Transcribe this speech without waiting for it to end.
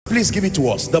Please give it to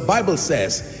us. The Bible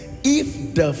says,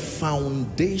 if the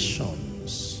foundations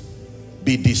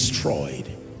be destroyed,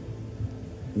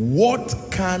 what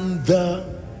can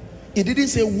it didn't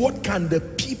say what can the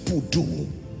people do.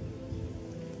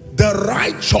 The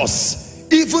righteous,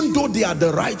 even though they are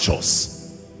the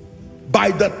righteous,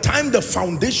 by the time the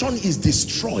foundation is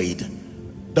destroyed,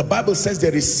 the Bible says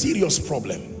there is serious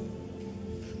problem.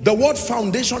 The word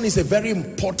foundation is a very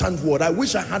important word. I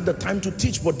wish I had the time to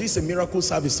teach, but this is a miracle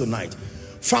service tonight.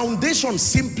 Foundation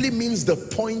simply means the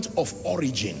point of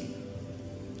origin.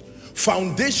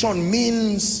 Foundation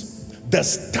means the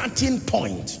starting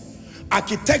point.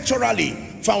 Architecturally,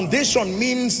 foundation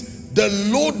means the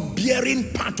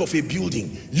load-bearing part of a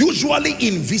building, usually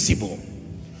invisible.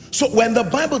 So when the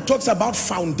Bible talks about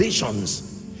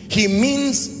foundations, he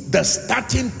means the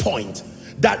starting point,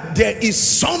 that there is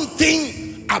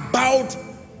something about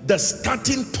the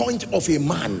starting point of a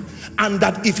man, and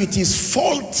that if it is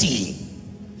faulty,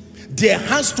 there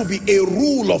has to be a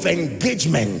rule of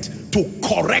engagement to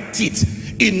correct it.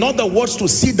 In other words, to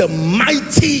see the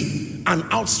mighty and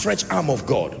outstretched arm of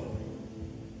God.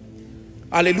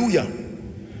 Hallelujah.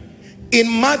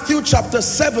 In Matthew chapter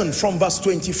 7 from verse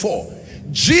 24,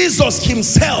 Jesus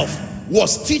himself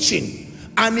was teaching,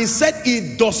 and he said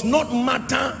it does not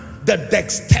matter the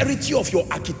dexterity of your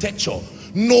architecture.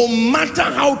 No matter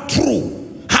how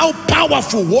true, how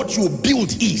powerful what you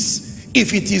build is,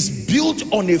 if it is built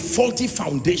on a faulty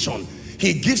foundation,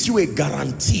 he gives you a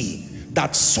guarantee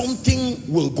that something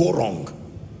will go wrong.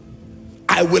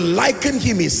 I will liken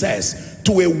him, he says,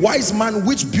 to a wise man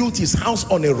which built his house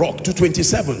on a rock.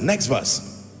 2:27, next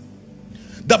verse.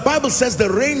 The Bible says the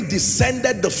rain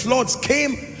descended, the floods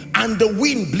came, and the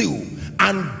wind blew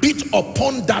and beat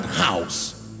upon that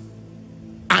house,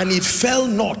 and it fell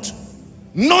not.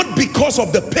 Not because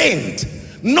of the paint,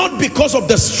 not because of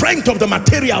the strength of the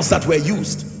materials that were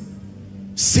used,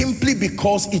 simply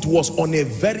because it was on a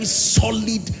very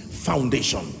solid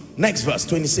foundation. Next verse,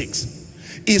 26.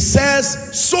 It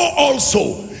says, so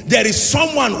also there is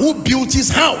someone who built his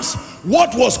house.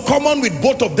 What was common with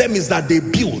both of them is that they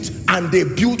built, and they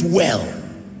built well.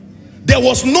 There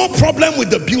was no problem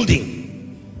with the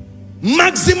building.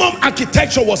 Maximum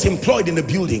architecture was employed in the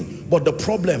building, but the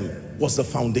problem was the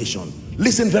foundation.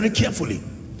 Listen very carefully.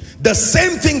 The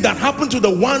same thing that happened to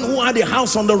the one who had a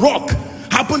house on the rock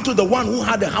happened to the one who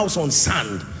had a house on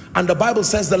sand. And the Bible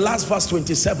says, the last verse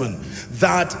 27,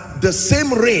 that the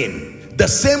same rain, the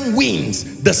same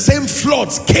winds, the same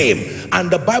floods came,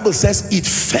 and the Bible says it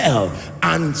fell,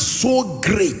 and so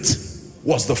great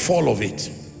was the fall of it.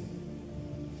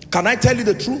 Can I tell you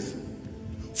the truth?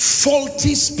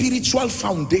 Faulty spiritual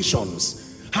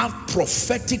foundations have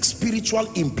prophetic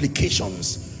spiritual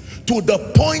implications, to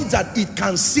the point that it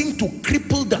can seem to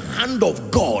cripple the hand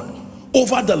of God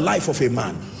over the life of a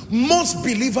man. Most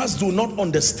believers do not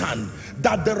understand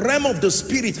that the realm of the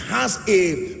spirit has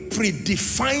a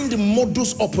predefined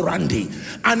modus operandi,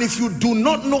 and if you do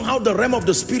not know how the realm of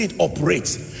the spirit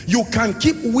operates, you can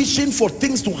keep wishing for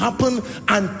things to happen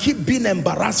and keep being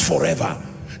embarrassed forever.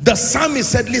 The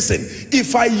psalmist said, listen,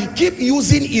 if I keep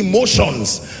using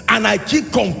emotions and I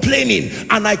keep complaining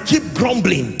and I keep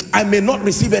grumbling, I may not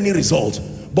receive any result,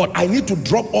 but I need to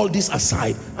drop all this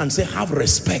aside and say, have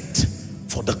respect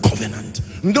for the covenant.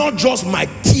 Not just my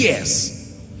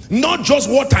tears, not just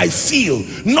what I feel,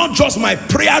 not just my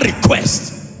prayer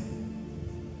request.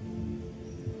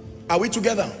 Are we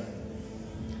together?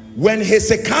 When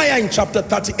Hezekiah in chapter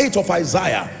 38 of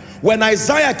Isaiah, when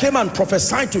Isaiah came and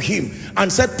prophesied to him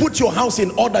and said, put your house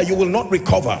in order, you will not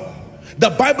recover,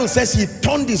 the Bible says he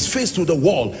turned his face to the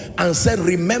wall and said,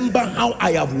 remember how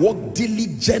I have walked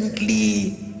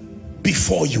diligently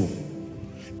before you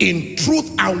in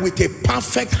truth and with a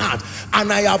perfect heart,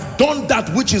 and I have done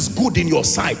that which is good in your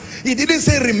sight. He didn't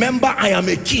say, remember I am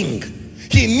a king.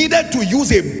 He needed to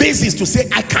use a basis to say,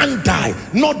 I can't die,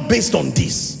 not based on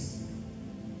this.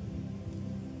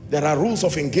 There are rules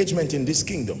of engagement in this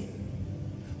kingdom.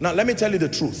 Now let me tell you the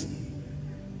truth.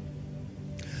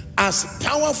 As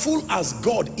powerful as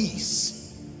God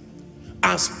is,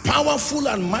 as powerful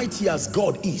and mighty as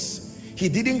God is, he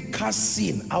didn't cast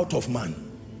sin out of man.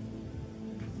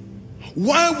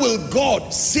 Why will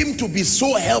God seem to be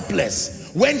so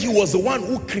helpless when he was the one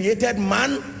who created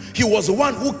man? He was the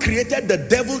one who created the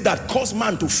devil that caused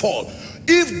man to fall.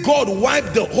 If God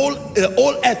wiped the whole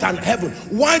earth and heaven,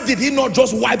 why did he not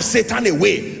just wipe Satan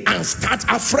away and start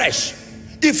afresh?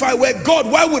 If I were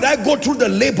God, why would I go through the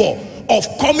labor of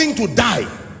coming to die?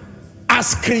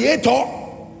 As creator,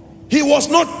 he was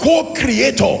not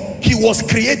co-creator, he was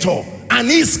creator and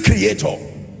is creator.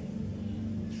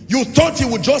 You thought he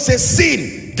would just say,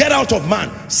 sin, get out of man.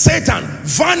 Satan,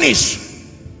 vanish,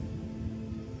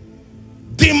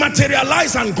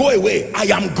 dematerialize and go away. I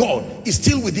am God is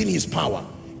still within his power.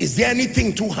 Is there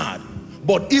anything too hard?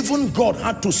 But even God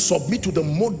had to submit to the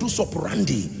modus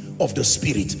operandi of the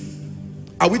spirit.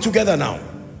 Are we together now?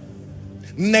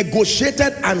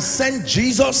 Negotiated and sent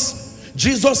Jesus.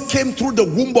 Jesus came through the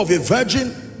womb of a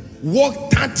virgin,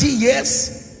 walked 30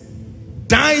 years,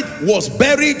 died, was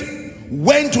buried,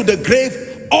 went to the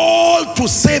grave, all to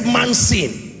save man's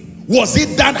sin. Was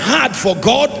it that hard for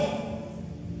God?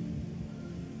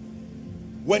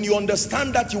 When you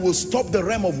understand that, you will stop the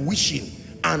realm of wishing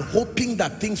and hoping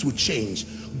that things will change.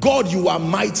 God, you are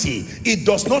mighty. It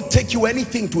does not take you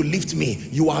anything to lift me.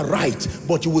 You are right,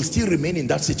 but you will still remain in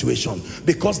that situation,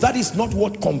 because that is not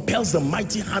what compels the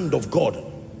mighty hand of God.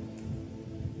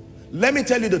 Let me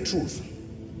tell you the truth.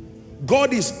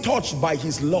 God is touched by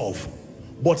his love,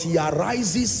 but he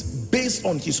arises based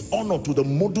on his honor to the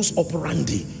modus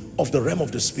operandi of the realm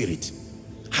of the spirit.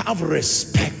 Have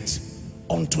respect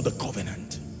unto the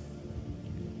covenant.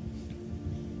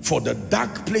 For the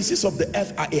dark places of the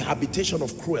earth are a habitation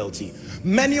of cruelty.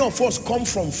 Many of us come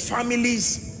from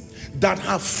families that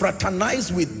have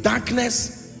fraternized with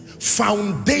darkness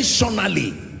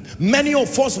foundationally. Many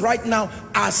of us right now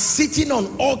are sitting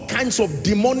on all kinds of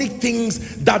demonic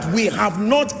things that we have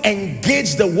not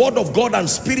engaged the word of God and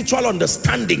spiritual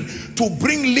understanding to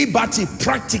bring liberty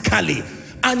practically.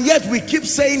 And yet we keep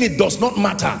saying it does not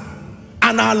matter.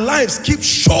 And our lives keep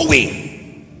showing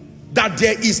that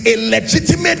there is a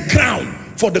legitimate ground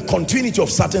for the continuity of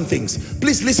certain things.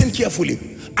 Please listen carefully.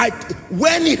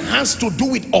 When it has to do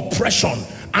with oppression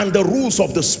and the rules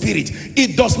of the spirit,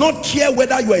 it does not care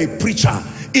whether you are a preacher.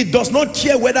 It does not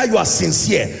care whether you are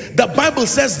sincere. The Bible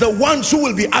says the ones who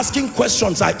will be asking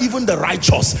questions are even the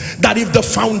righteous. That if the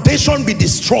foundation be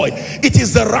destroyed, it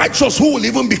is the righteous who will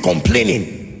even be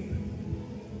complaining.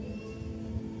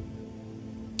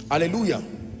 Hallelujah.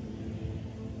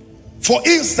 For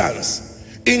instance,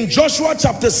 in Joshua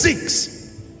chapter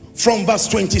 6 from verse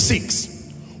 26,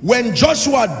 when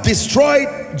Joshua destroyed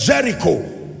Jericho,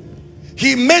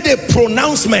 he made a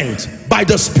pronouncement by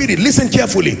the Spirit. Listen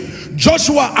carefully.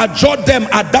 Joshua adjured them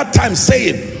at that time,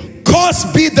 saying,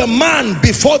 "Cursed be the man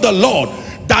before the Lord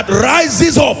that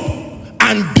rises up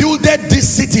and builded this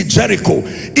city Jericho."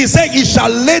 He said, "He shall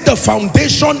lay the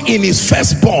foundation in his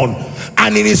firstborn,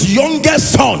 and in his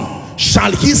youngest son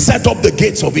shall he set up the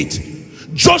gates of it."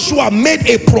 Joshua made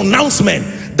a pronouncement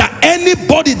that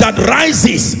anybody that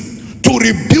rises to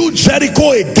rebuild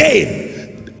Jericho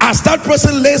again, as that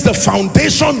person lays the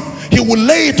foundation, he will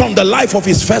lay it on the life of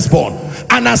his firstborn,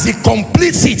 and as he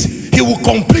completes it, he will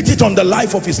complete it on the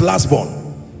life of his lastborn.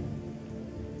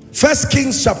 1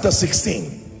 Kings chapter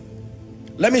 16.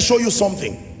 Let me show you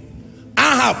something.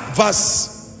 Ahab,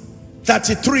 verse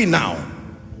 33 now.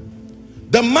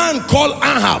 The man called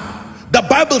Ahab, the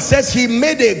Bible says he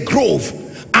made a grove,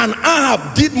 and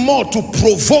Ahab did more to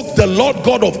provoke the Lord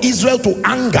God of Israel to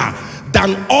anger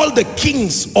than all the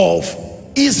kings of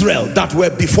Israel that were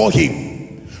before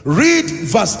him. Read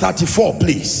verse 34,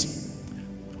 please.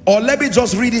 Or let me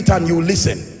just read it and you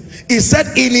listen. He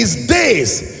said, "In his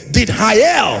days did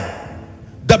Hiel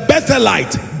the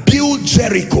Bethelite build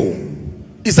Jericho."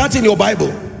 Is that in your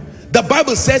Bible? The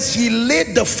Bible says he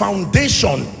laid the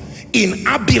foundation in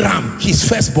Abiram, his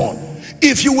firstborn.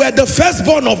 If you were the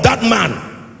firstborn of that man,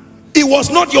 it was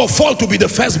not your fault to be the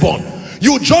firstborn.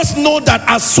 You just know that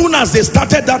as soon as they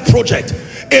started that project,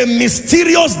 a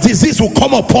mysterious disease will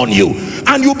come upon you,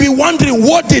 and you'll be wondering,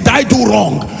 what did I do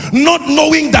wrong? Not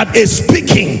knowing that a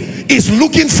speaking is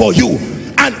looking for you.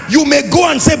 And you may go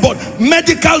and say, but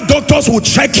medical doctors will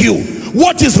check you.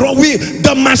 What is wrong?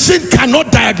 The machine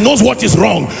cannot diagnose what is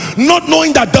wrong. Not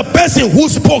knowing that the person who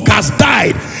spoke has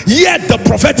died, yet the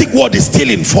prophetic word is still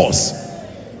in force.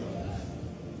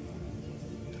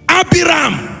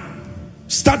 Abiram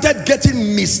started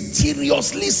getting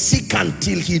mysteriously sick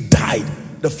until he died,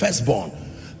 the firstborn,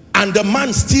 and the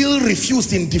man still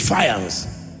refused in defiance.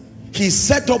 He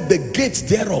set up the gates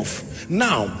thereof.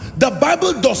 Now, the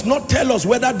Bible does not tell us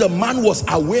whether the man was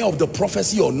aware of the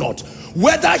prophecy or not.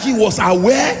 Whether he was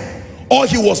aware or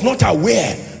he was not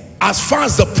aware, as far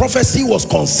as the prophecy was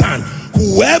concerned,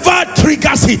 whoever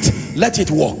triggers it, let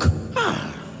it work.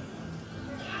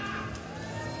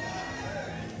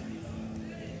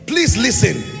 Please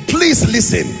listen, please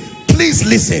listen, please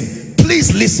listen,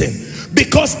 please listen,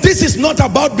 because this is not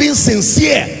about being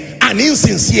sincere and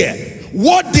insincere.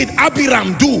 What did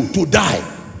Abiram do to die?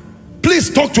 Please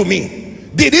talk to me.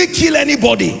 Did he kill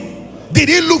anybody? Did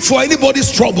he look for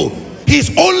anybody's trouble? His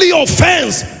only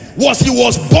offense was he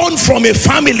was born from a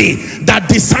family that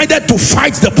decided to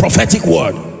fight the prophetic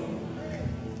word.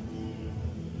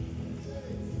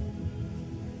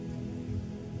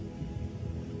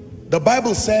 The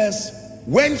Bible says,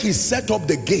 when he set up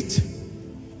the gate,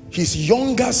 his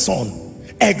younger son,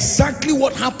 exactly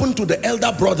what happened to the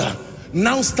elder brother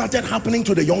now started happening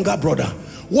to the younger brother.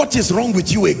 What is wrong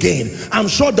with you again? I'm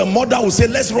sure the mother will say,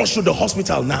 let's rush to the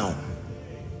hospital now.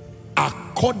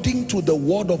 According to the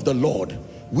word of the Lord,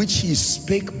 which he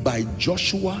spake by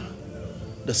Joshua,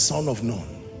 the son of Nun.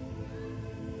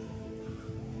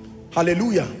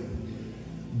 Hallelujah.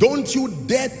 Don't you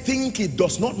dare think it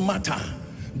does not matter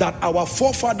that our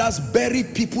forefathers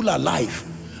buried people alive,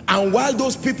 and while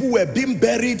those people were being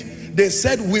buried, they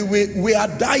said we are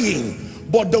dying,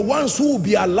 but the ones who will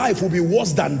be alive will be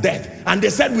worse than death, and they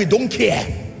said we don't care.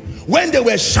 When they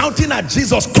were shouting at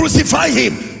Jesus, crucify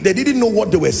him, they didn't know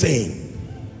what they were saying.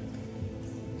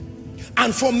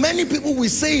 And for many people, we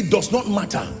say it does not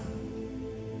matter.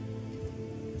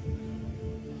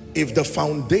 If the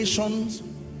foundations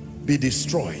be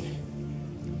destroyed,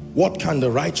 what can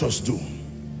the righteous do?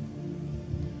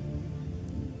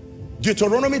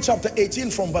 Deuteronomy chapter 18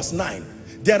 from verse 9.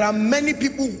 There are many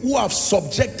people who have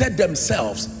subjected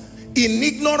themselves in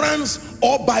ignorance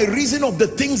or by reason of the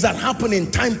things that happened in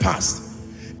time past.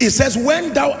 It says,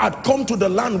 when thou art come to the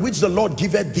land which the Lord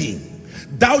giveth thee,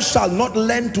 thou shalt not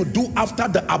learn to do after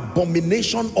the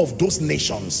abomination of those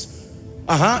nations.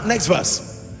 Next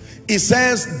verse. It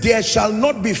says, there shall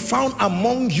not be found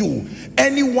among you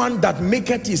anyone that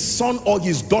maketh his son or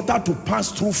his daughter to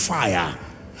pass through fire,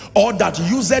 or that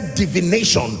useth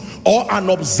divination, or an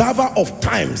observer of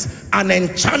times, an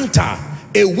enchanter,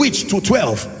 a witch, to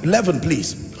 11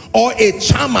 please, or a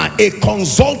charmer, a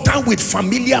consultant with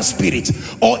familiar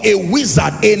spirits, or a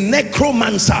wizard, a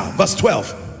necromancer. Verse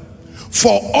 12.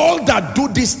 For all that do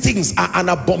these things are an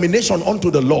abomination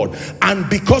unto the Lord, and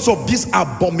because of these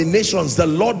abominations the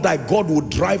Lord thy God will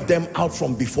drive them out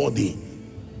from before thee.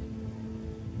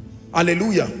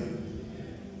 Hallelujah.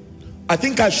 I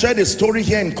think I shared a story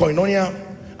here in Koinonia,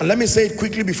 and let me say it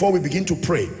quickly before we begin to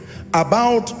pray,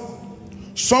 about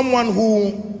someone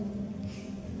who,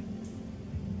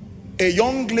 a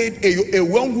young lady, a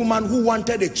young woman who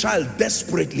wanted a child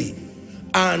desperately,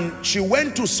 and she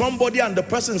went to somebody and the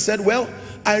person said, well,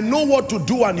 I know what to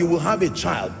do and you will have a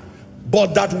child,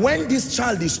 but that when this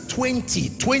child is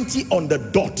 20 on the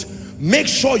dot, make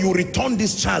sure you return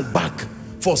this child back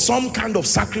for some kind of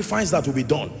sacrifice that will be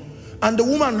done. And the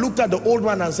woman looked at the old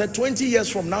man and said, 20 years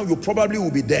from now you probably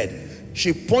will be dead.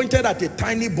 She pointed at a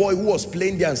tiny boy who was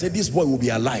playing there and said, this boy will be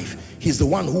alive. He's the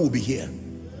one who will be here.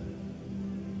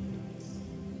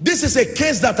 This is a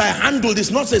case that I handled. It's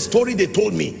not a story they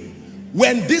told me.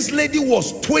 When this lady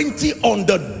was 20 on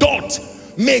the dot,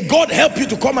 may God help you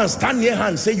to come and stand near her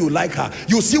and say you like her.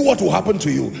 You see what will happen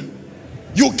to you.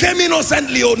 You came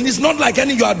innocently. It's not like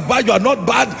any you are bad, you are not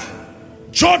bad.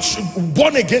 Church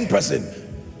born again person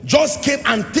just came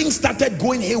and things started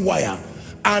going haywire,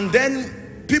 and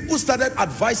then people started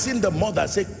advising the mother,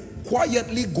 say,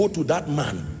 quietly go to that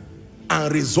man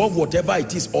and resolve whatever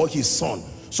it is, or his son.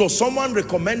 So someone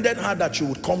recommended her that she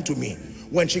would come to me.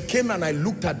 When she came and I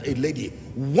looked at a lady,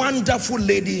 wonderful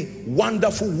lady,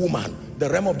 wonderful woman, the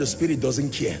realm of the spirit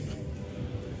doesn't care.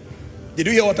 Did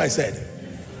you hear what I said?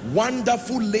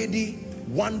 Wonderful lady,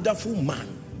 wonderful man,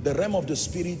 the realm of the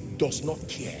spirit does not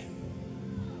care.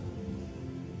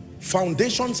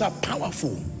 Foundations are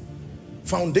powerful.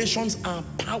 Foundations are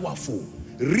powerful.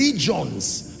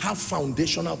 Regions have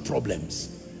foundational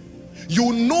problems.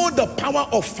 You know the power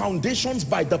of foundations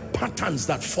by the patterns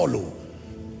that follow.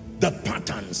 The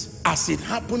patterns, as it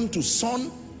happened to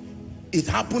son, it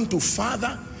happened to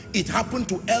father, it happened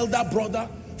to elder brother,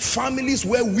 families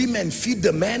where women feed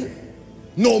the men.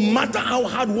 No matter how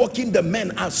hardworking the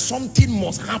men are, something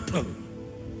must happen.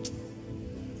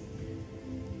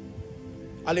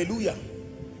 Hallelujah.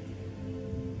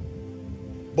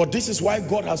 But this is why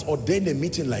God has ordained a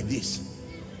meeting like this,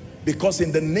 because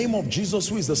in the name of Jesus,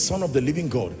 who is the Son of the living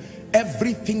God,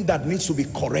 everything that needs to be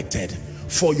corrected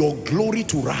for your glory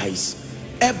to rise,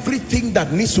 everything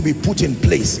that needs to be put in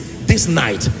place this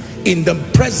night in the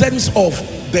presence of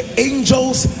the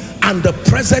angels and the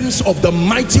presence of the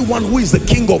mighty one who is the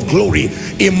King of glory,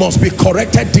 it must be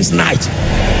corrected this night.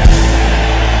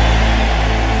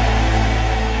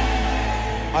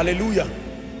 Hallelujah.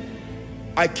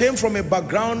 I came from a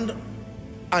background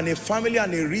and a family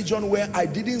and a region where I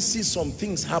didn't see some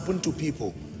things happen to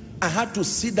people. I had to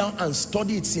sit down and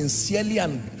study it sincerely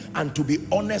and to be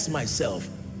honest myself,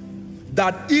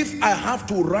 that if I have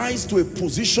to rise to a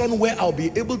position where I'll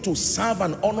be able to serve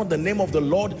and honor the name of the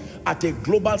Lord at a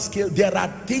global scale, there are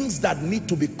things that need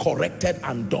to be corrected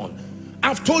and done.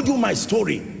 I've told you my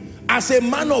story. As a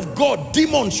man of God,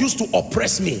 demons used to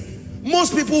oppress me.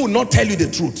 Most people will not tell you the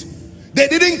truth. They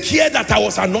didn't care that I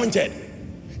was anointed.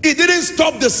 It didn't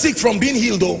stop the sick from being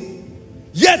healed though.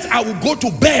 Yet I would go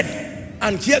to bed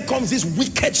and here comes this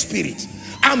wicked spirit.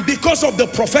 And because of the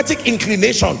prophetic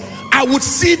inclination, I would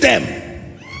see them.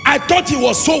 I thought it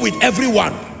was so with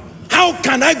everyone. How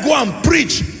can I go and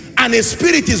preach and a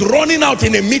spirit is running out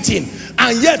in a meeting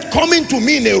and yet coming to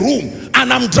me in a room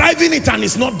and I'm driving it and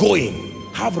it's not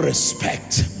going? Have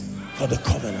respect for the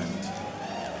covenant.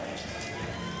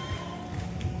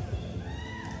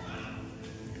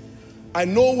 I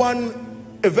know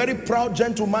a very proud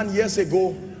gentleman years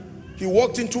ago. He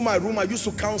walked into my room. I used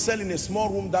to counsel in a small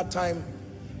room that time.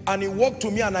 And he walked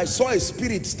to me and I saw a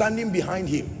spirit standing behind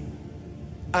him.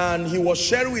 And he was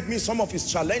sharing with me some of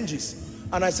his challenges.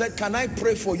 And I said, can I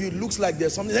pray for you? It looks like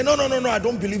there's something. He said, no, I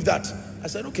don't believe that. I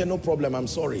said, okay, no problem, I'm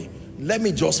sorry. Let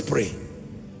me just pray.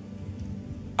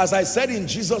 As I said in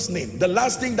Jesus' name, the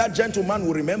last thing that gentleman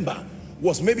will remember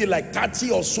was maybe like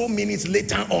 30 or so minutes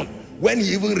later on, when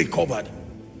he even recovered.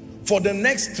 For the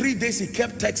next 3 days, he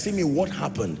kept texting me what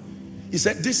happened. He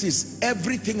said, this is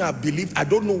everything I believed. I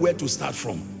don't know where to start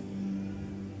from.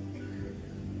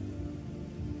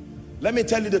 Let me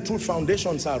tell you the truth,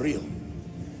 foundations are real.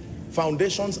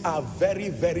 Foundations are very,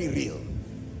 very real.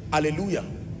 Hallelujah.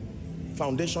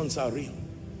 Foundations are real.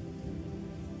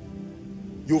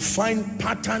 You find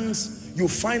patterns, you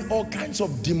find all kinds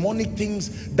of demonic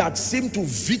things that seem to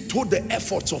veto the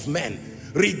efforts of men.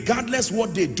 Regardless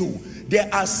what they do, there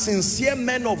are sincere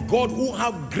men of God who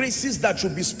have graces that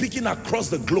should be speaking across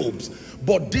the globes.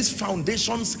 But these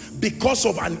foundations, because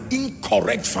of an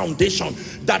incorrect foundation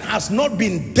that has not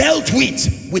been dealt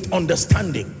with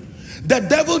understanding. The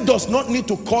devil does not need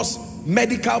to cause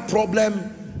medical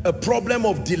problem, a problem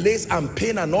of delays and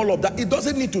pain and all of that. It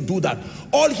doesn't need to do that.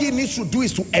 All he needs to do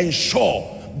is to ensure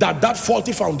that that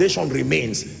faulty foundation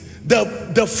remains.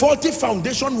 The faulty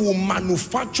foundation will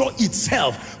manufacture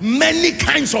itself many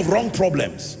kinds of wrong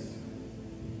problems.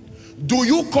 Do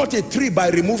you cut a tree by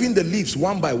removing the leaves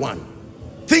one by one?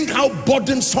 Think how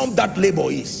burdensome that labor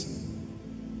is.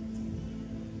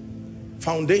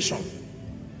 Foundation.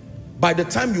 By the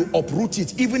time you uproot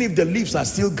it, even if the leaves are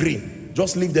still green,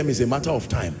 just leave them, is a matter of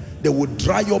time. They will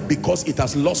dry up because it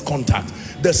has lost contact.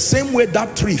 The same way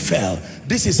that tree fell,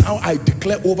 this is how I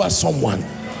declare over someone.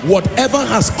 Whatever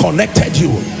has connected you,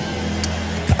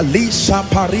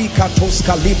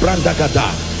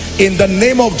 in the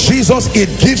name of Jesus,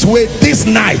 it gives way this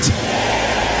night.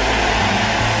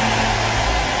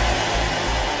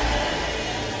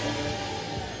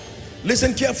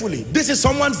 Listen carefully. This is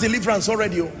someone's deliverance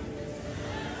already.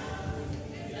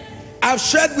 I've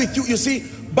shared with you, you see,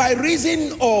 by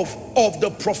reason of the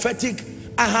prophetic,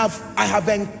 I have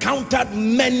encountered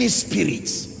many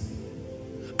spirits.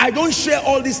 I don't share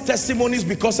all these testimonies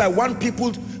because I want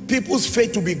people's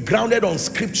faith to be grounded on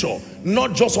scripture,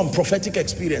 not just on prophetic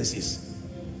experiences.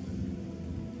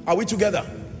 Are we together?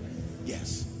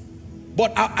 Yes.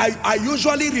 But I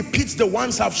usually repeat the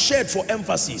ones I've shared for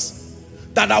emphasis.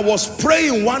 That I was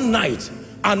praying one night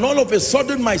and all of a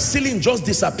sudden my ceiling just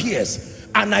disappears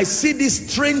and I see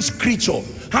this strange creature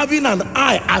having an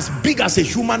eye as big as a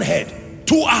human head,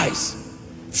 2 eyes,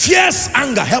 fierce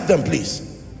anger. Help them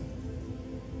please.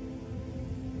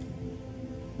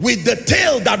 With the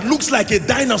tail that looks like a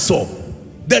dinosaur.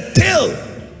 The tail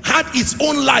had its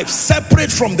own life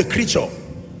separate from the creature,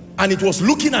 and it was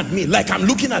looking at me like I'm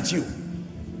looking at you,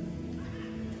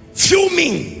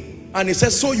 fuming. And he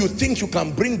says, so you think you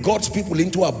can bring God's people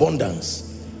into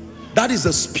abundance? That is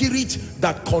a spirit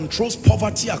that controls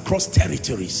poverty across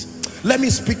territories. Let me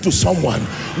speak to someone.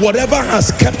 Whatever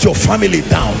has kept your family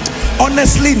down,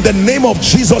 honestly, in the name of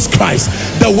Jesus Christ,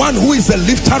 the one who is the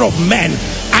lifter of men,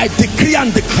 I decree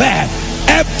and declare,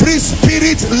 every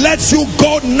spirit lets you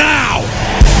go now.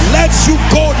 Lets you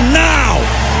go now.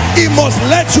 It must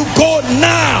let you go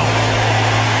now.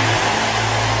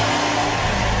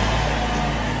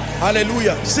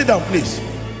 Hallelujah. Sit down please.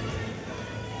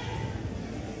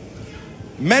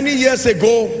 Many years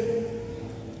ago,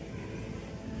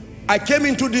 I came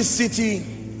into this city,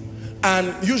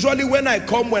 and usually when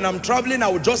I'm traveling, I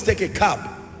would just take a cab.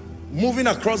 Moving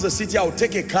across the city, I would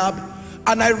take a cab.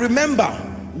 And I remember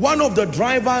one of the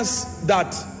drivers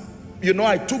that,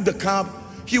 I took the cab,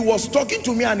 he was talking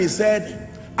to me and he said,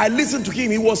 I listened to him,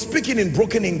 he was speaking in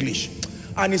broken English.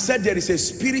 And he said, there is a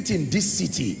spirit in this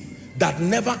city that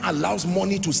never allows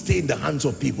money to stay in the hands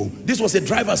of people. This was a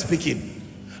driver speaking.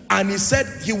 And he said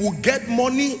he would get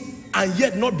money and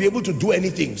yet not be able to do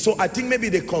anything. So I think maybe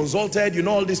they consulted,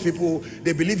 all these people,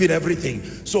 they believe in everything.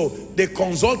 So they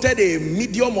consulted a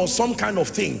medium or some kind of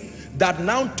thing that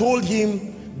now told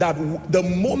him that the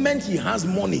moment he has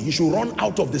money, he should run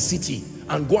out of the city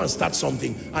and go and start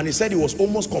something. And he said he was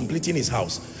almost completing his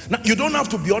house. Now, you don't have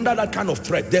to be under that kind of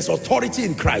threat. There's authority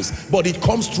in Christ, but it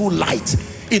comes through light.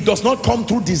 It does not come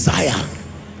through desire.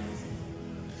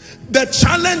 The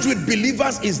challenge with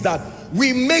believers is that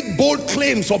we make bold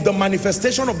claims of the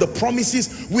manifestation of the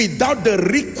promises without the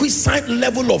requisite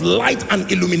level of light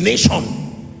and illumination.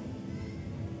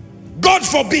 God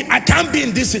forbid, I can't be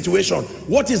in this situation.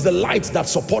 What is the light that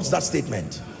supports that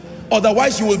statement?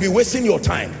 Otherwise, you will be wasting your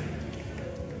time.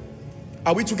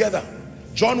 Are we together?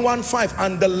 John 1:5,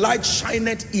 and the light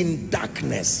shineth in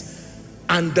darkness,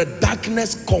 and the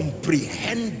darkness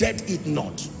comprehended it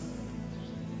not.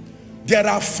 There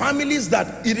are families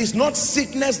that it is not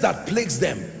sickness that plagues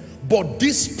them, but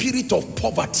this spirit of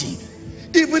poverty.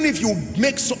 Even if you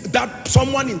make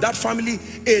someone in that family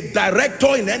a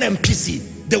director in NMPC,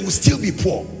 they will still be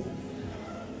poor.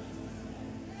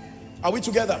 Are we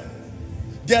together?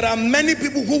 There are many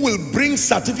people who will bring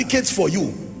certificates for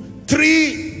you.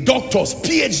 3 doctors,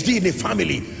 PhD in a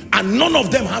family, and none of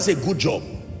them has a good job.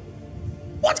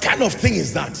 What kind of thing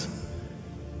is that?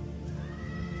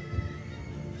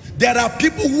 There are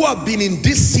people who have been in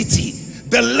this city.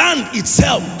 The land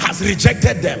itself has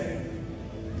rejected them.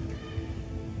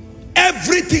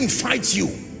 Everything fights you.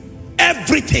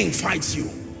 Everything fights you.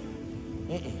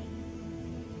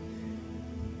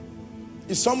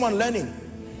 Is someone learning?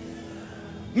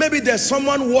 Maybe there's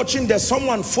someone watching, there's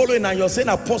someone following, and you're saying,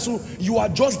 Apostle, you are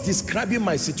just describing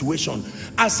my situation.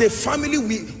 As a family,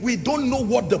 we don't know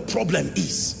what the problem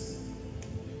is.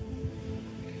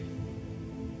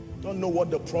 Don't know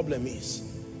what the problem is.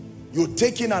 You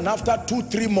take in, and after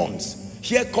 2-3 months,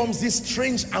 here comes this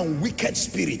strange and wicked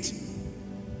spirit,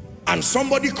 and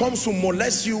somebody comes to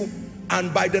molest you,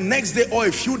 and by the next day or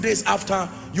a few days after,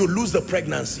 you lose the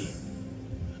pregnancy.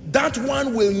 That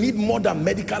one will need more than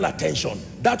medical attention.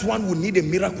 That one will need a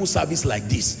miracle service like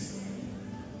this.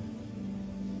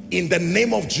 In the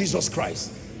name of Jesus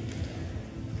Christ.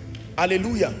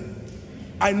 Hallelujah.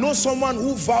 I know someone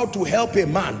who vowed to help a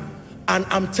man, and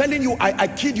I'm telling you, I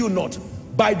kid you not,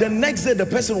 by the next day the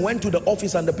person went to the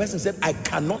office and the person said, I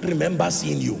cannot remember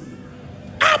seeing you.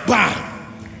 Abba,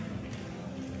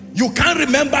 you can't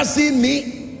remember seeing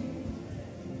me?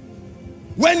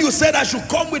 When you said I should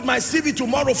come with my CV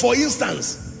tomorrow, for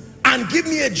instance, and give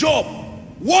me a job,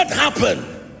 what happened?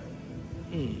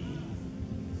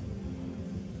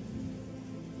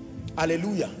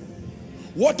 Hallelujah.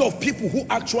 What of people who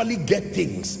actually get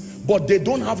things, but they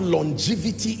don't have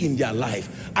longevity in their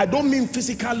life? I don't mean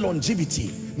physical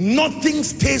longevity. Nothing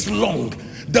stays long.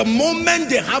 The moment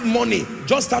they have money,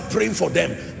 just start praying for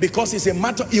them, because it's a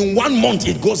matter, in 1 month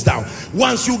it goes down.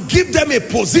 Once you give them a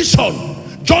position,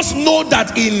 just know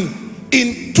that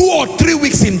in 2 or 3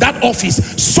 weeks in that office,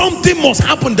 something must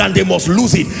happen, and they must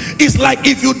lose it. It's like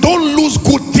if you don't lose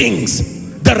good things,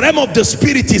 the realm of the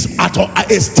spirit is at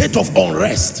a state of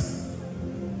unrest.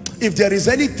 If there is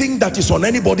anything that is on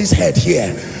anybody's head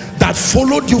here that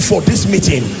followed you for this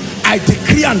meeting, I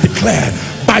decree and declare,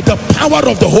 by the power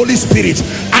of the Holy Spirit,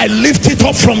 I lift it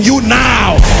up from you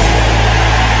now.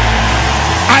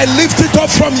 I lift it up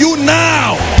from you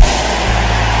now.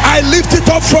 I lift it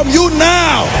up from you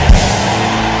now.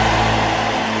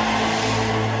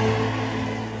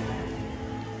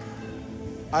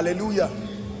 Hallelujah.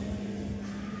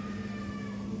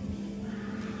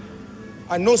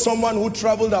 I know someone who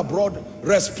traveled abroad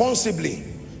responsibly.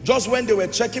 Just when they were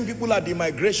checking people at the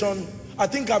immigration, I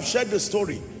think I've shared the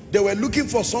story. They were looking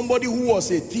for somebody who was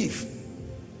a thief,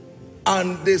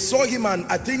 and they saw him, and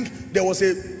I think there was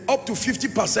a up to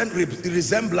 50%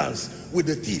 resemblance with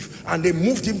the thief, and they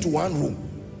moved him to one room.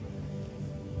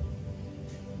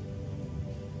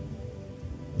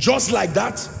 Just like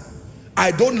that,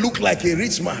 I don't look like a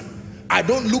rich man. I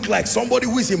don't look like somebody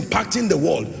who is impacting the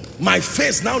world. My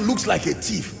face now looks like a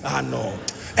thief. Ah, no.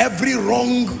 Every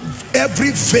wrong,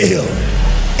 every veil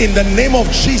in the name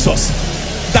of Jesus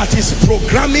that is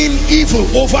programming evil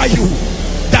over you,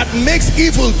 that makes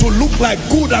evil to look like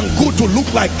good and good to look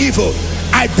like evil,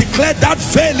 I declare that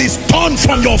veil is torn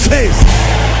from your face.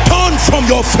 Torn from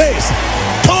your face.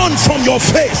 Torn from your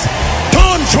face.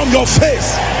 Torn from your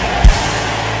face.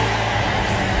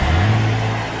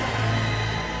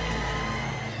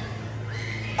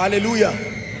 Hallelujah.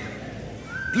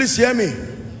 Please hear me.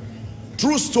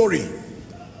 True story.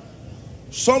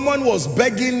 Someone was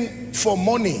begging for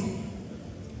money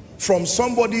from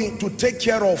somebody to take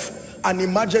care of an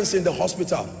emergency in the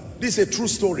hospital. This is a true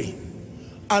story.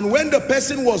 And when the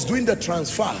person was doing the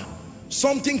transfer,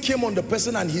 something came on the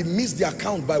person and he missed the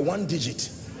account by 1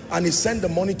 digit, and he sent the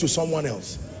money to someone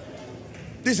else.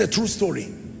 This is a true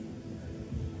story.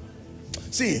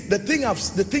 See, the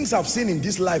things I've seen in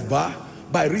this life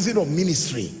by reason of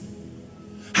ministry.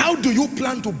 How do you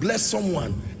plan to bless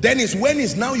someone? Then it's when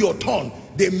it's now your turn,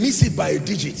 they miss it by a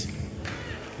digit.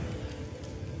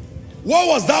 What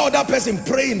was that other person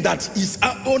praying that his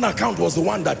own account was the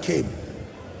one that came?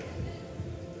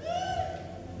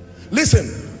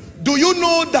 Listen, do you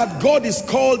know that God is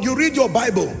called, you read your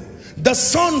Bible, the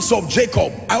sons of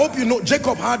Jacob? I hope you know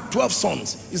Jacob had 12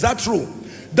 sons. Is that true?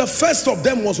 The first of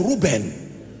them was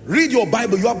Reuben. Read your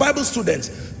Bible, you are Bible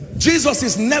students. Jesus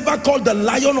is never called the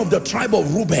Lion of the tribe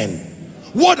of Reuben.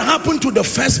 What happened to the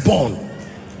firstborn?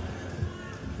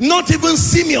 Not even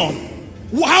Simeon.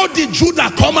 How did Judah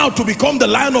come out to become the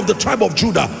Lion of the tribe of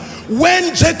Judah?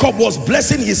 When Jacob was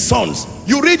blessing his sons,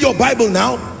 you read your Bible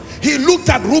now, he looked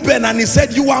at Reuben and he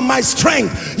said, you are my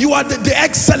strength, you are the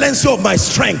excellency of my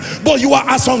strength, but you are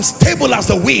as unstable as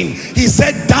the wind. He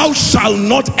said, thou shalt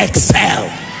not excel.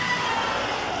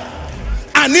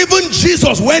 And even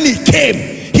Jesus, when he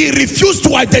came, he refused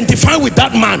to identify with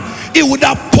that man. It would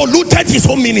have polluted his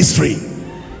own ministry.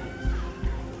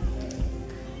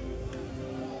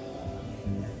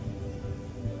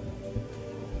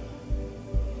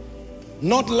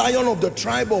 Not Lion of the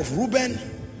tribe of Reuben,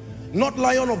 not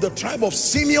Lion of the tribe of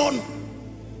Simeon,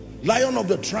 Lion of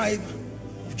the tribe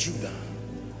of Judah.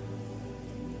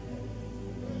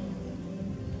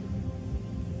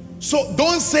 So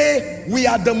don't say we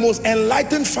are the most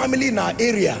enlightened family in our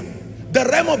area. The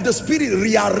realm of the spirit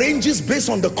rearranges based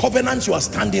on the covenant you are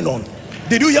standing on.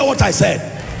 Did you hear what I said?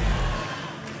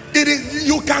 It is,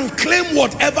 you can claim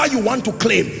whatever you want to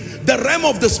claim. The realm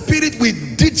of the spirit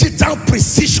with digital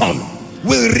precision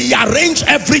will rearrange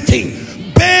everything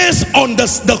based on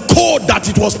the code that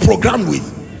it was programmed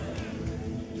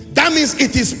with. That means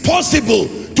it is possible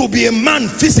to be a man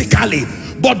physically,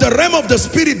 but the realm of the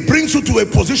spirit brings you to a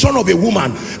position of a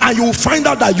woman, and you will find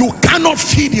out that you cannot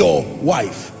feed your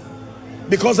wife.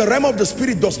 Because the realm of the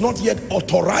spirit does not yet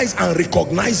authorize and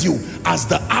recognize you as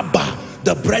the Abba,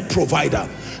 the bread provider.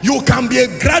 You can be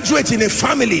a graduate in a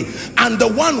family, and the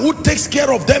one who takes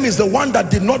care of them is the one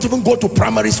that did not even go to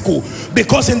primary school.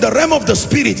 Because in the realm of the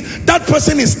spirit, that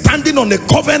person is standing on a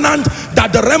covenant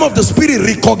that the realm of the spirit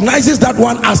recognizes that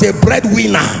one as a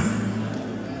breadwinner.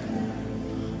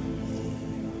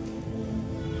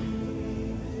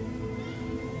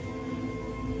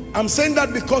 I'm saying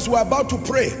that because we're about to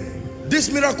pray. This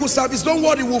miracle service, don't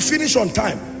worry, we'll finish on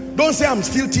time. Don't say I'm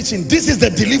still teaching. This is the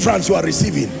deliverance you are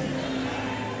receiving.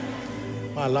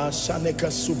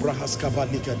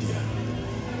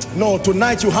 No,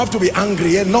 tonight you have to be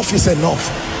angry. Enough is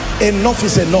enough. Enough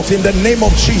is enough. In the name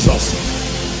of Jesus,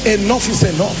 enough is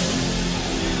enough.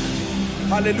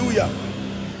 Hallelujah.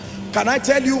 Can I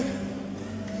tell you,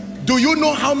 do you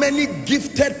know how many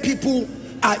gifted people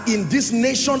are in this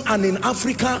nation and in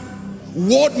Africa?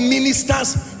 Word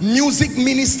ministers, music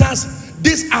ministers.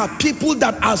 These are people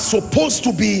that are supposed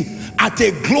to be at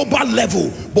a global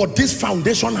level, but this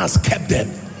foundation has kept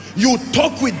them. You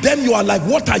talk with them, you are like,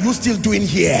 what are you still doing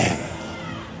here?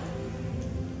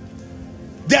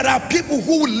 There are people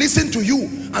who will listen to you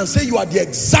and say you are the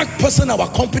exact person our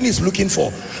company is looking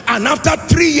for, and after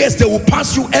 3 years they will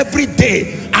pass you every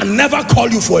day and never call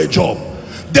you for a job.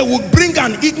 They will bring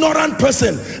an ignorant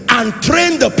person and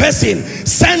train the person,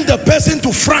 send the person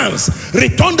to France,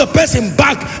 return the person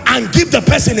back and give the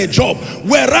person a job,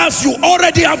 whereas you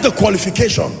already have the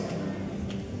qualification.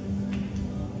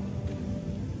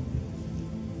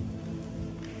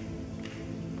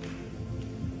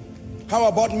 How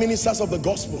about ministers of the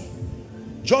gospel?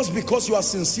 Just because you are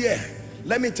sincere,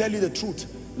 let me tell you the truth,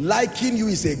 liking you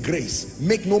is a grace.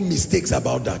 Make no mistakes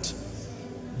about that.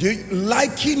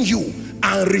 Liking you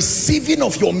and receiving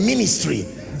of your ministry,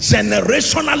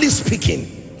 generationally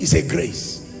speaking, is a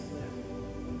grace.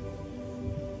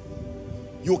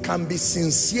 You can be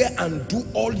sincere and do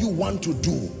all you want to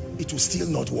do, it will still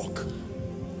not work.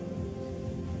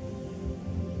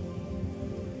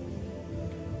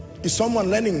 Is someone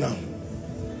learning now?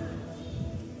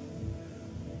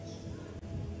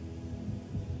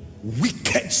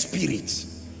 Wicked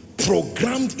spirits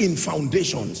programmed in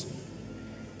foundations.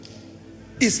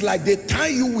 It's like they tie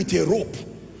you with a rope.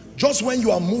 Just when you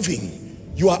are moving,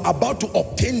 you are about to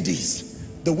obtain this.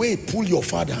 The way it pulled your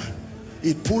father,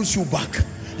 it pulls you back.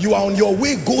 You are on your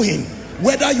way going.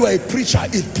 Whether you are a preacher,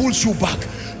 it pulls you back.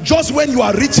 Just when you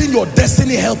are reaching your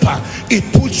destiny helper, it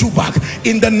pulls you back.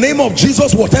 In the name of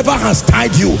Jesus, whatever has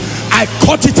tied you, I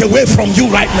cut it away from you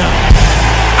right now.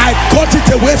 I cut it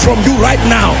away from you right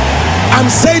now. I'm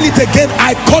saying it again,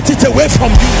 I cut it away from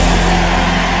you.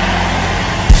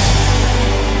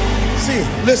 See,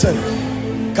 listen,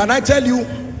 can I tell you,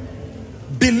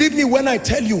 believe me when I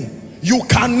tell you, you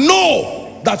can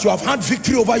know that you have had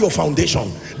victory over your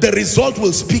foundation. The result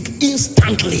will speak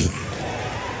instantly.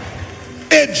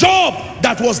 A job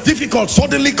that was difficult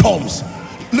suddenly comes.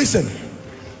 Listen,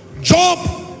 Job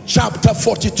chapter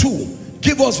 42,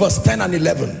 give us verse 10 and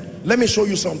 11. Let me show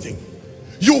you something.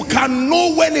 You can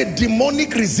know when a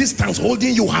demonic resistance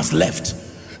holding you has left.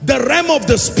 The realm of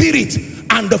the spirit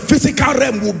and the physical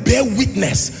realm will bear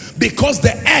witness, because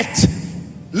the earth,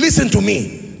 listen to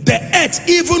me, the earth,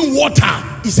 even water,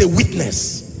 is a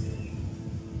witness.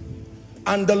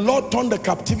 And the Lord turned the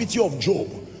captivity of Job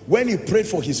when he prayed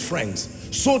for his friends.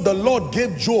 So the Lord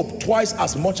gave Job twice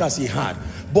as much as he had.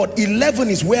 But 11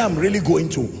 is where I'm really going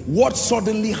to. What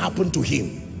suddenly happened to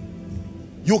him?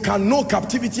 You can know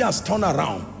captivity has turned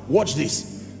around. Watch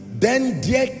this. Then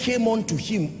there came unto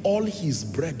him all his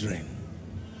brethren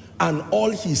and all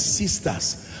his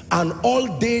sisters and all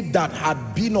they that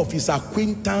had been of his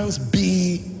acquaintance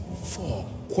before.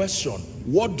 Question: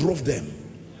 what drove them?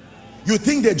 You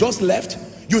think they just left?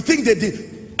 You think they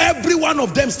did? Every one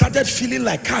of them started feeling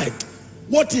like,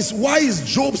 why is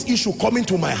Job's issue coming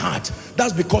to my heart?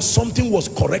 That's because something was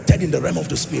corrected in the realm of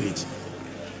the spirit.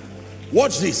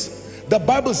 Watch this. The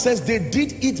Bible says they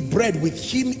did eat bread with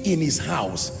him in his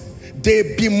house.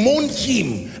 They bemoaned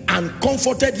him and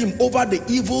comforted him over the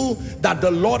evil that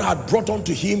the Lord had brought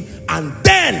unto him. And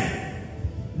then,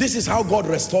 this is how God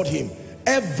restored him.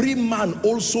 Every man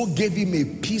also gave him a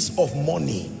piece of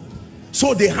money.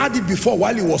 So they had it before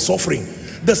while he was suffering.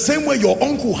 The same way your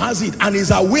uncle has it and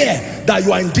is aware that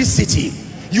you are in this city.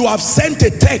 You have sent a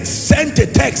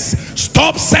text,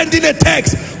 stop sending a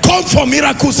text, come for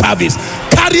miracle service,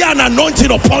 carry an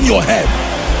anointing upon your head.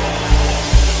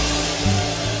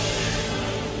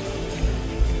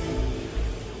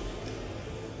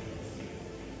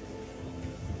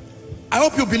 I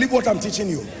hope you believe what I'm teaching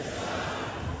you.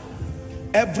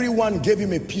 Everyone gave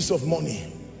him a piece of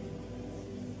money.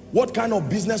 What kind of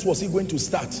business was he going to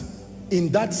start in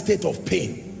that state of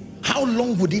pain? How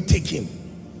long would it take him?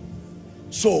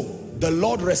 So the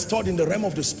Lord restored in the realm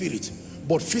of the spirit,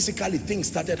 but physically things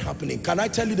started happening. Can I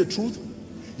tell you the truth?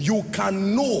 You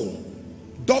can know,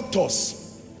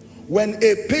 doctors, when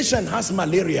a patient has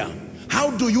malaria,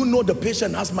 how do you know the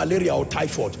patient has malaria or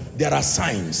typhoid? There are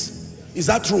signs. Is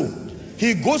that true?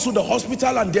 He goes to the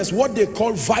hospital and there's what they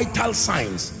call vital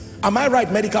signs. Am I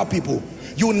right, medical people?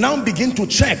 You now begin to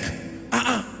check.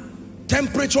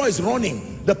 Temperature is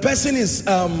running. The person is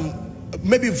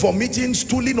maybe vomiting,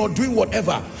 stooling, or doing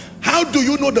whatever. How do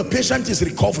you know the patient is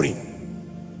recovering?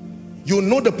 You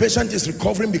know the patient is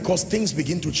recovering because things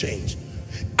begin to change.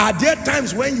 Are there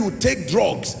times when you take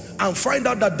drugs and find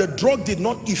out that the drug did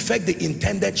not effect the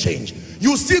intended change?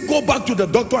 You still go back to the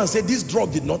doctor and say this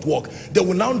drug did not work. They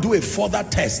will now do a further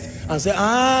test and say,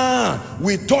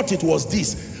 we thought it was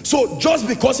this. So just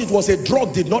because it was a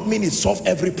drug did not mean it solved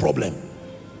every problem.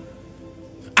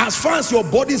 As far as your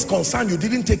body is concerned, you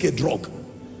didn't take a drug.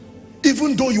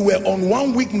 Even though you were on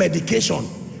 1 week medication,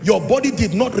 your body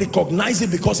did not recognize it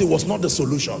because it was not the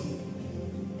solution.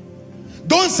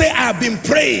 Don't say I have been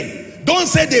praying. Don't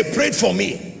say they prayed for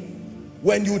me.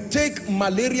 When you take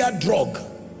malaria drug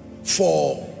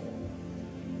for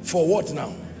what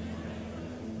now?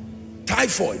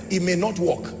 Typhoid, it may not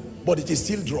work, but it is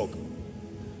still drug.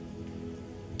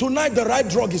 Tonight the right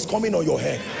drug is coming on your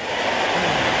head.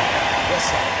 Yes,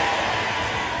 sir.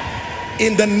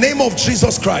 In the name of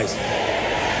Jesus Christ.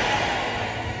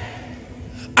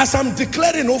 As I'm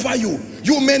declaring over you,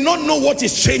 you may not know what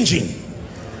is changing.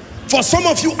 For some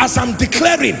of you, as I'm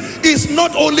declaring, it's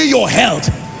not only your health.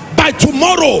 By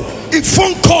tomorrow, if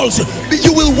phone calls,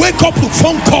 you will wake up with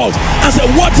phone calls and say,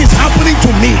 what is happening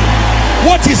to me?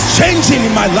 What is changing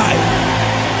in my life?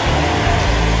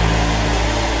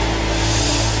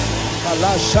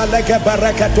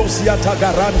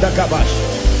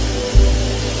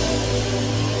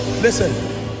 Listen,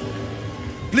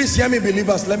 please hear me,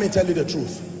 believers. Let me tell you the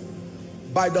truth.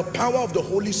 By the power of the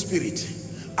Holy Spirit,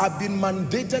 I've been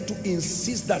mandated to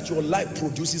insist that your life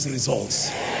produces results.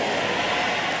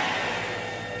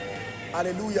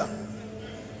 Hallelujah.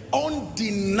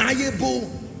 Undeniable,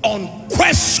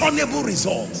 unquestionable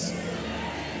results.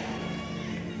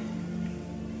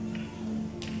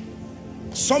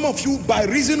 Some of you, by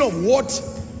reason of what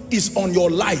is on your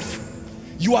life,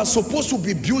 you are supposed to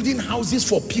be building houses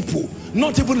for people,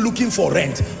 not even looking for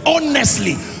rent.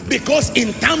 Honestly, because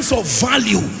in terms of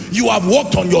value, you have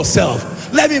worked on yourself.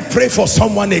 Let me pray for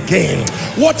someone again.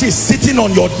 What is sitting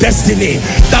on your destiny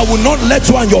that will not let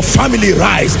you and your family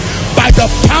rise? By the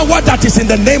power that is in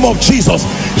the name of Jesus,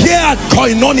 here at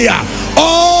Koinonia,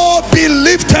 oh, be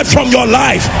lifted from your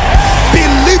life. Be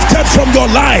lifted from your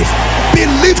life. Be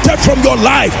lifted from your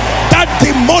life. that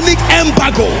demonic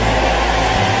embargo.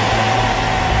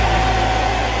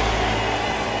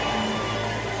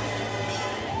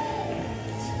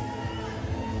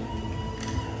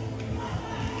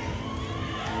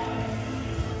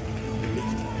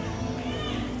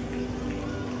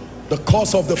 The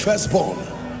curse of the firstborn,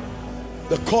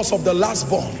 the curse of the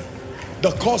lastborn,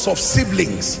 the curse of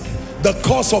siblings, the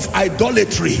curse of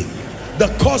idolatry, the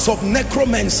curse of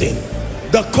necromancy,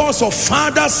 the curse of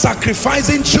fathers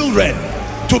sacrificing children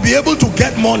to be able to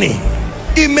get money.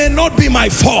 It may not be my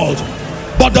fault,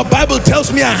 but the Bible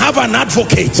tells me I have an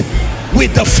advocate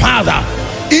with the Father,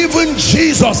 even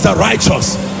Jesus the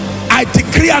righteous. I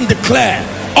decree and declare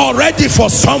already for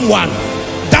someone,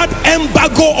 that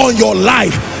embargo on your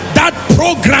life, that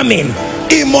programming,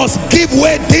 it must give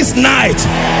way this night.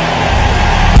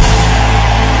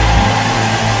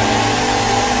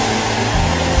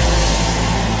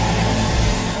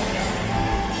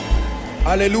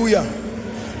 Hallelujah.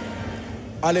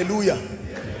 Hallelujah.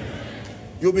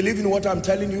 You believe in what I'm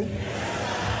telling you?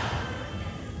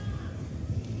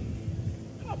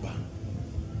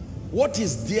 What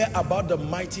is there about the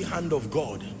mighty hand of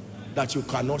God that you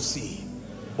cannot see?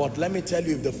 But let me tell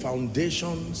you, if the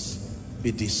foundations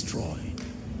be destroyed,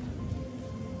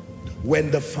 when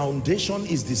the foundation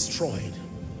is destroyed,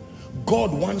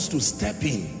 God wants to step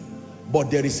in,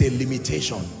 but there is a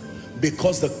limitation,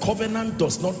 because the covenant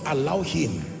does not allow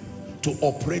him to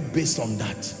operate based on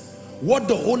that. What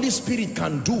the Holy Spirit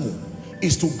can do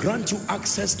is to grant you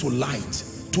access to light,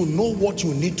 to know what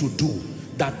you need to do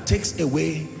that takes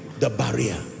away the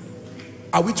barrier.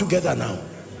 Are we together now?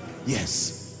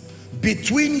 Yes.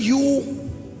 Between you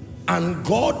and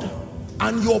God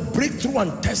and your breakthrough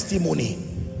and testimony,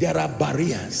 there are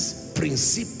barriers,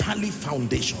 principally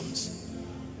foundations.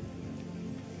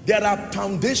 There are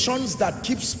foundations that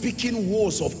keep speaking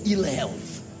woes of ill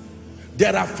health.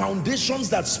 There are foundations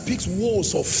that speaks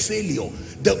woes of failure.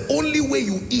 The only way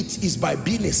you eat is by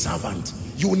being a servant.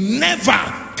 You never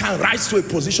can rise to a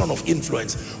position of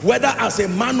influence, whether as a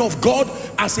man of God,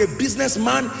 as a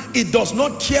businessman. It does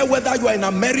not care whether you are in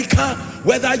America,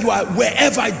 whether you are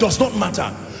wherever, it does not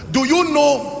matter. Do you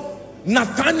know,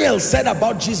 Nathanael said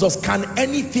about Jesus, can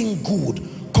anything good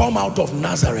come out of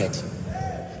Nazareth?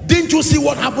 Didn't you see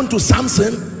what happened to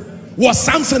Samson? Was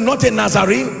Samson not a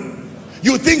Nazarene?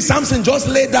 You think Samson just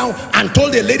lay down and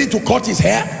told a lady to cut his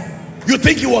hair? You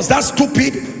think he was that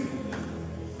stupid?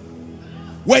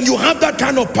 When you have that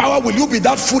kind of power, will you be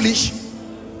that foolish?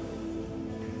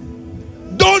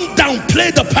 Don't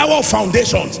downplay the power of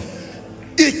foundations.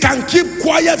 It can keep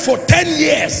quiet for 10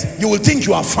 years. You will think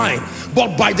you are fine.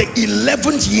 But by the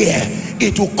 11th year,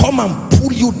 it will come and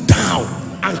pull you down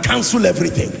and cancel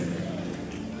everything.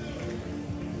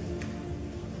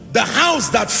 The house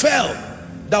that fell,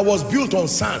 that was built on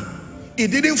sand, it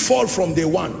didn't fall from day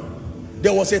one.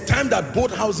 There was a time that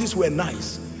both houses were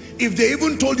nice. If they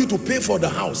even told you to pay for the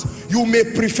house, you may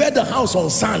prefer the house on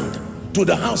sand to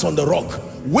the house on the rock.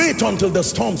 Wait until the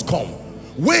storms come.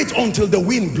 Wait until the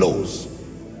wind blows.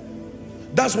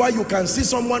 That's why you can see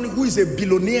someone who is a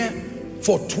billionaire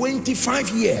for 25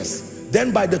 years.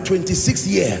 Then by the 26th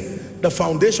year, the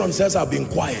foundation says, I've been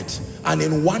quiet. And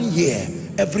in 1 year,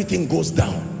 everything goes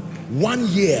down. 1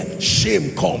 year,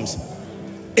 shame comes.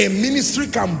 A ministry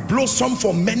can blossom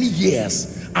for many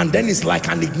years, and then it's like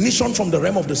an ignition from the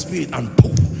realm of the spirit, and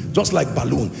boom, just like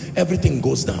balloon, everything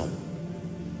goes down.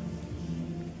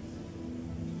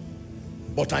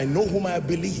 But I know whom I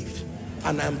believe,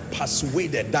 and I'm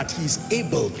persuaded that he is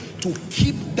able to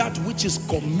keep that which is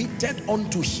committed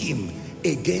unto him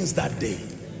against that day.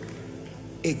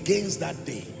 Against that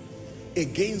day.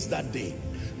 Against that day.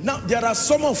 Now, there are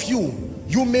some of you,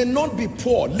 you may not be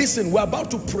poor. Listen, we're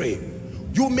about to pray.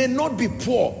 You may not be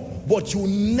poor, but you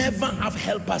never have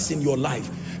helpers in your life.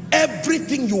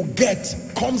 Everything you get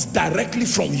comes directly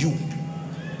from you.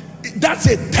 That's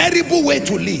a terrible way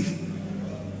to live.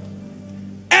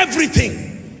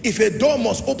 Everything. If a door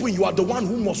must open, you are the one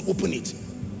who must open it.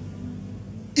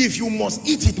 If you must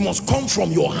eat, it must come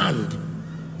from your hand.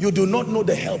 You do not know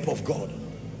the help of God.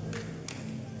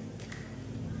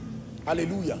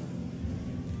 Hallelujah.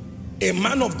 A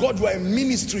man of God, you are in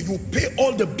ministry, you pay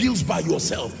all the bills by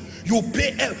yourself. You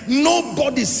pay,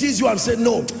 nobody sees you and say,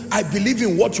 no, I believe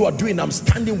in what you are doing, I'm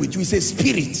standing with you. It's a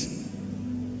spirit.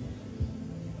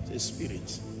 It's a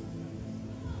spirit.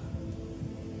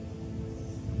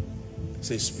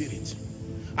 It's a spirit.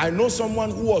 I know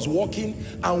someone who was walking,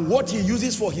 and what he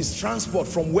uses for his transport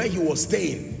from where he was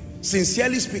staying,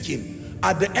 sincerely speaking,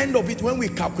 at the end of it, when we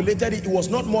calculated it, it was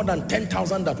not more than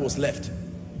 10,000 that was left.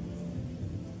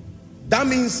 That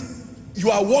means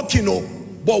you are working,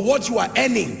 but what you are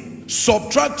earning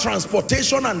subtract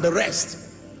transportation and the rest,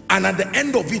 and at the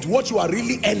end of it, what you are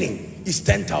really earning is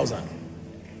 10,000.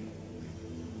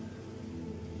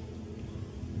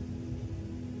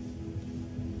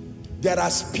 There are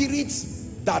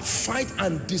spirits that fight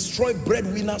and destroy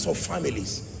breadwinners of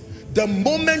families. The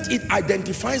moment it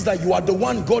identifies that you are the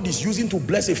one God is using to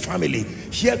bless a family,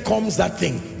 here comes that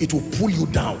thing. It will pull you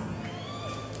down.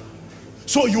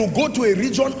 So you go to a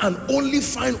region and only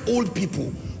find old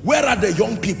people. Where are the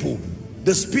young people?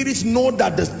 The spirits know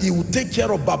that he will take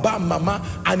care of Baba and Mama,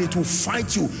 and it will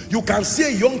fight you. You can see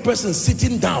a young person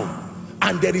sitting down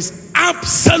and there is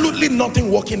absolutely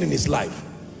nothing working in his life.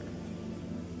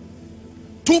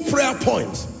 2 prayer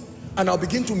points, and I'll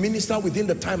begin to minister within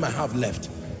the time I have left.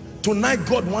 Tonight,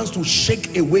 God wants to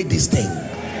shake away this thing.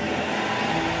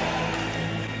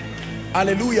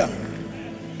 Hallelujah.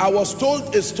 I was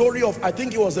told a story of, I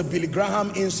think it was a Billy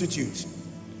Graham Institute,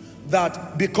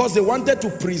 that because they wanted to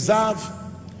preserve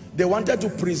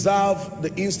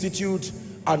the institute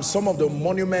and some of the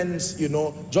monuments, you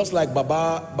know, just like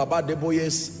Baba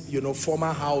Deboye's, you know,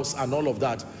 former house and all of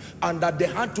that, and that they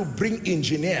had to bring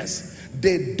engineers.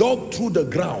 They dug through the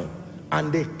ground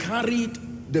and they carried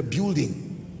the building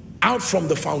out from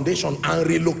the foundation and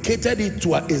relocated it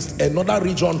to another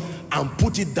region and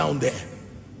put it down there.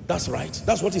 That's right.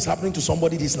 That's what is happening to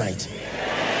somebody this night.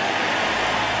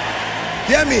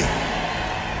 Hear me.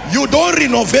 You don't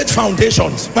renovate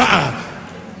foundations.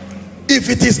 If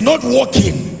it is not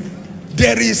working,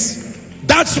 there is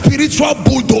that spiritual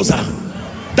bulldozer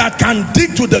that can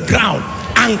dig to the ground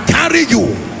and carry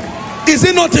you. Is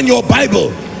it not in your Bible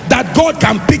that God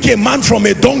can pick a man from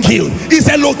a dunghill? It's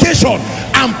a location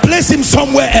and place him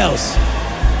somewhere else.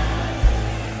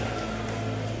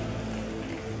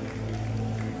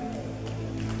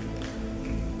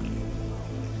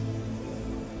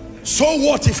 So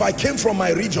what if I came from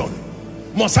my region?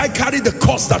 Must I carry the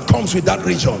cost that comes with that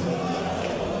region?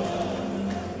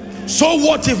 So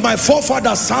what if my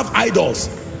forefathers served idols?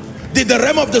 Did the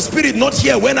realm of the spirit not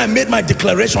hear when I made my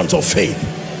declarations of faith?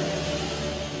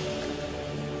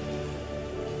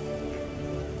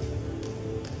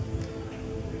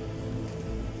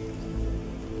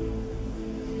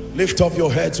 Lift up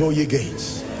your heads, O ye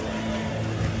gates.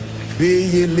 Be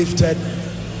ye lifted,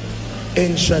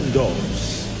 ancient doors.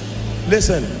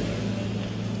 Listen,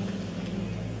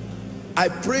 I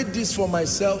prayed this for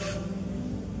myself.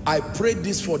 I prayed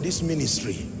this for this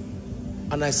ministry.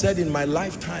 And I said, in my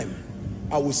lifetime,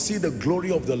 I will see the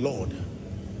glory of the Lord.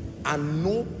 And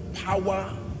no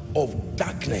power of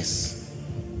darkness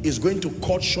is going to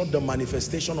cut short the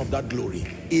manifestation of that glory.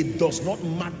 It does not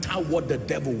matter what the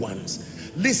devil wants.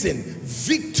 Listen,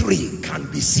 victory can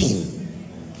be seen.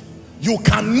 You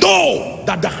can know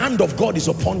that the hand of God is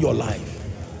upon your life.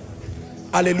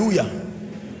 Hallelujah.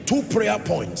 2 prayer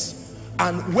points.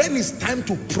 And when it's time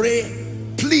to pray,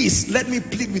 please let me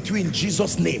plead with you in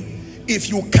Jesus' name. If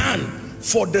you can,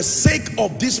 for the sake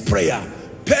of this prayer,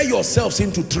 pair yourselves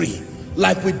into 3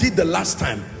 like we did the last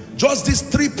time. Just these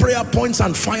 3 prayer points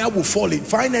and fire will fall in.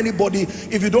 Find anybody.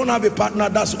 If you don't have a partner,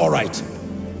 that's all right.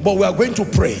 But we are going to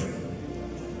pray.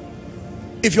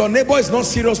 If your neighbor is not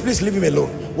serious, please leave him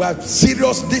alone. We are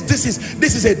serious. This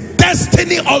is a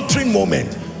destiny altering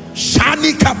moment.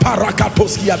 Shanika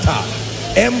parakatosiata,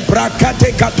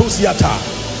 embrakate katosiata.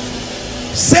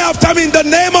 Say after me, in the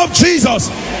name of Jesus,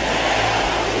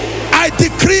 I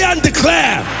decree and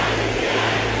declare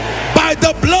by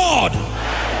the blood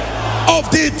of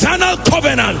the eternal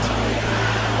covenant,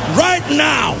 right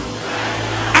now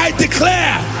I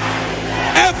declare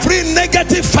every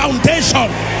negative foundation,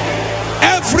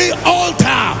 every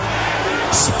altar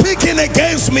speaking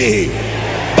against me,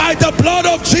 by the blood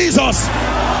of Jesus,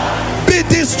 be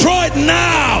destroyed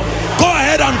now. Go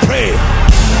ahead and pray.